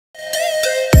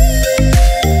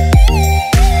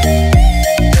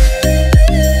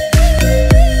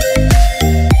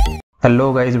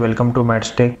Hello guys, welcome to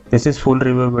MADSTECH. This is full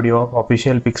review video of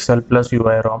official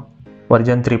PixelPlusUI ROM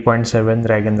version 3.7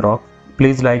 Ragnarok.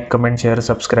 Please like, comment, share,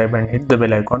 subscribe and hit the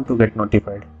bell icon to get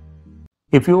notified.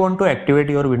 If you want to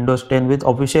activate your Windows 10 with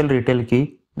official retail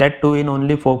key, that too in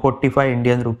only 445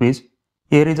 Indian rupees,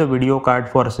 here is a video card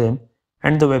for same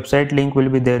and the website link will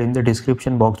be there in the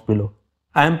description box below.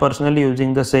 I am personally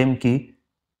using the same key,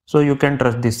 so you can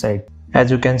trust this site.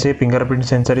 As you can see, fingerprint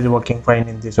sensor is working fine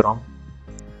in this ROM.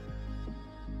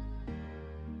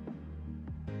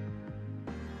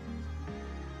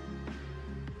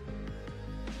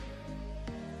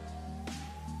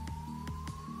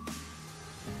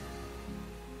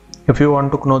 If you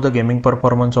want to know the gaming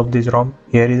performance of this ROM,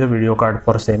 here is a video card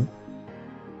for same.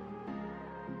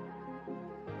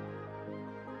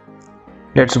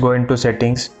 Let's go into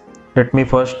settings. Let me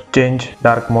first change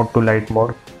dark mode to light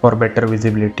mode for better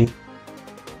visibility.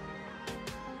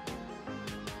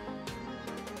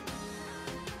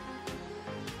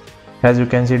 As you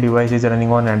can see, device is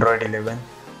running on Android 11,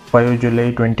 5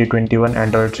 July 2021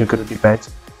 Android security patch,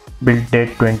 build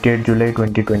date 28 July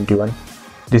 2021.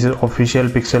 This is official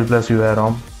PixelPlusUI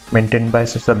ROM maintained by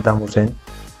Satham.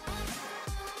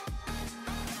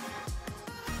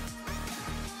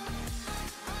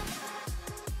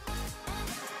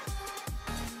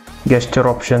 Gesture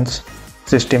options,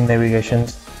 system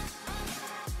navigations,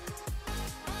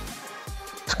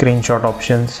 screenshot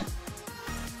options.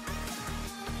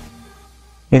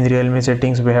 In Realme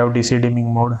settings, we have DC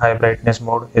dimming mode, high brightness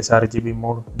mode, sRGB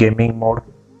mode, gaming mode,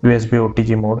 USB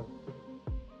OTG mode.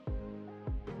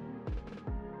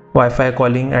 Wi-Fi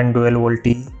calling and dual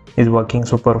VoLTE is working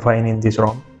super fine in this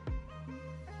ROM.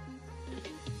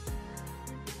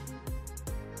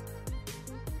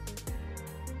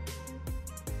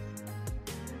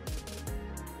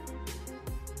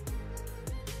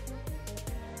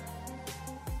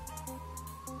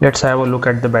 Let's have a look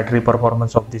at the battery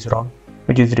performance of this ROM,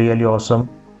 which is really awesome.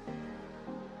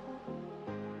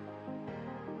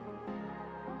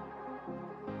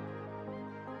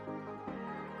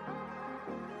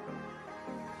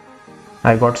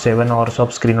 I got 7 hours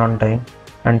of screen on time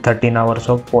and 13 hours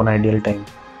of phone idle time.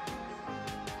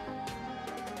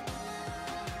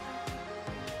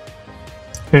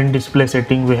 In display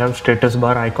setting, we have status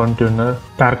bar icon tuner,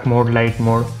 dark mode, light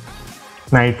mode,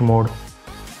 night mode.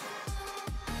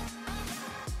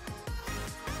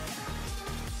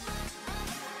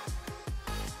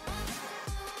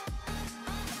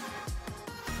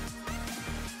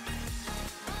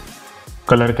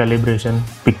 Color calibration,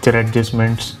 picture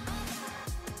adjustments.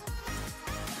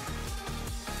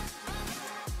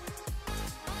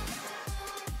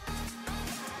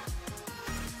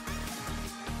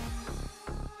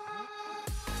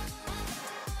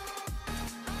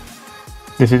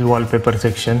 This is wallpaper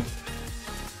section,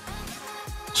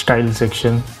 style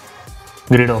section,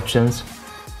 grid options.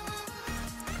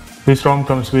 This ROM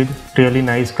comes with really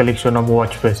nice collection of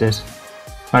watch faces.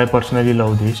 I personally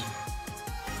love this.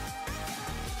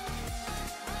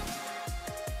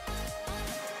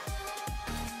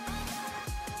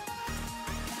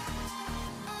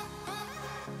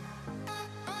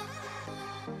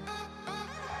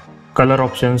 Color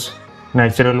options,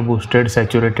 natural, boosted,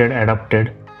 saturated,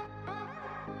 adapted.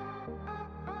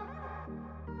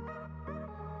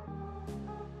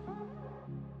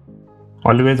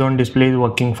 Always on display is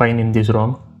working fine in this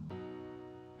ROM,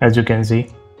 as you can see.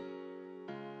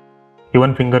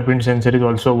 Even fingerprint sensor is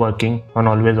also working on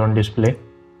always on display.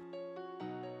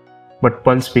 But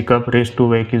pulse pickup, raise to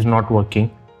wake is not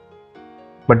working.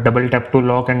 But double tap to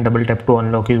lock and double tap to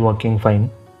unlock is working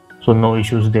fine, so no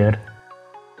issues there.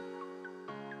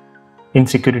 In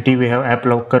security, we have app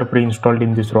locker pre-installed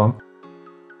in this ROM,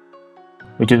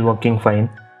 which is working fine.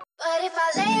 But if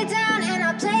I lay down and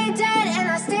I play dead and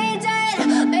I stay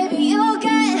dead, maybe you'll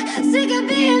get sick of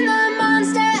being the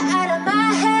monster out of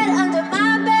my head, under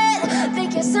my bed.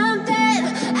 Think you're something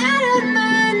out of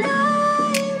my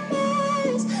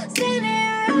nightmares. See me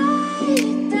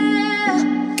right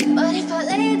there. But if I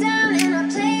lay down and I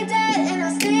play dead and I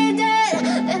stay dead,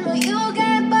 then will you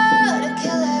get bored of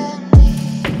killing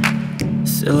me?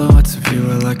 Silhouettes of you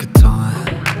are like a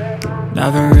taunt.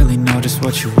 Never really know just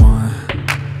what you want.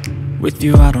 With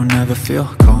you I don't ever feel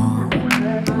calm.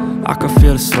 I can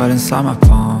feel the sweat inside my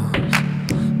palms.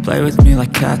 Play with me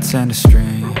like cats and a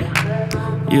string.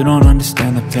 You don't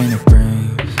understand the pain it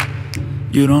brings.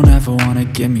 You don't ever wanna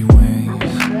give me wings.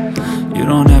 You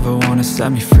don't ever wanna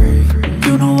set me free.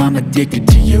 You know I'm addicted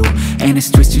to you, and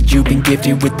it's twisted, you've been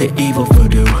gifted with the evil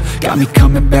voodoo. Got me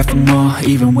coming back for more,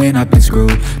 even when I've been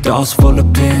screwed. Dolls full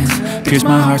of pins, pierce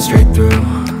my heart straight through.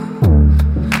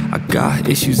 I got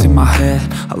issues in my head.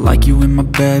 I like you in my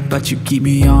bed, but you keep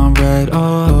me on red.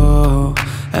 Oh,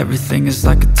 everything is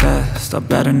like a test. I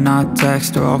better not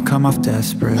text or I'll come off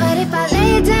desperate. But if I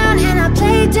lay down and I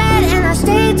play dead and I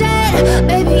stay dead,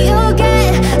 baby, you'll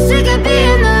get sick of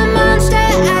being the monster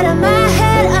out of my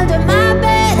head, under my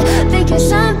bed, thinking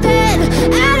something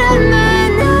out of my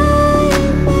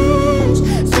nightmares,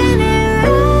 standing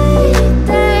right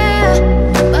there.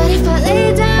 But if I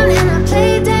lay down and I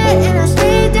play dead and I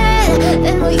stay dead,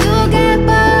 then will you get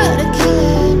bored of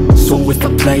killing? So if I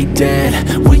play dead,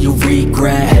 will you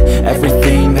regret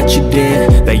everything that you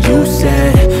did, that you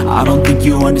said? I don't think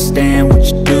you understand what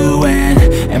you're doing,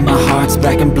 and my heart's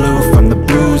black and blue from the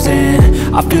bruising.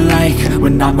 I feel like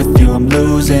when I'm with you I'm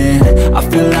losing. I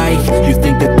feel like you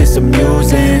think that this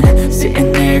amusing,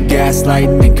 sitting there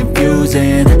gaslighting and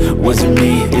confusing. Was it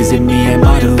me? Is it me? Am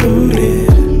I deluded?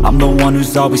 I'm the one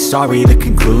who's always sorry, the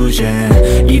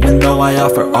conclusion, even though I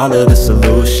offer all of the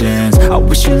solutions. I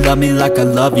wish you loved me like I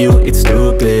love you, it's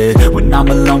stupid. When I'm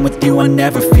alone with you I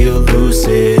never feel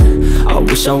lucid. I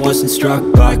wish I wasn't struck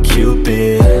by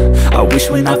Cupid. I wish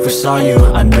when I first saw you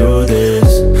I knew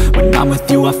this. When I'm with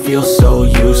you I feel so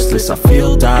useless, I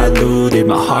feel diluted,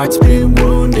 my heart's been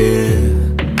wounded.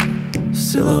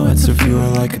 Silhouettes of you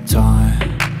are like a taunt,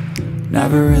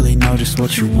 never really know just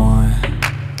what you want.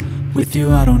 With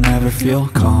you I don't ever feel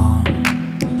calm,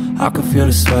 I can feel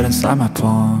the sweat inside my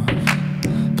palms.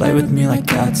 Play with me like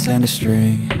cats and a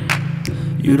string.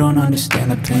 You don't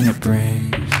understand the pain it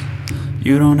brings.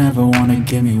 You don't ever wanna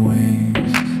give me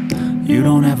wings. You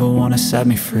don't ever wanna set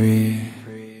me free.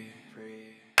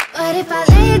 But if I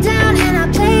lay down and I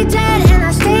play dead and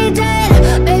I stay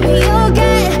dead, baby, you'll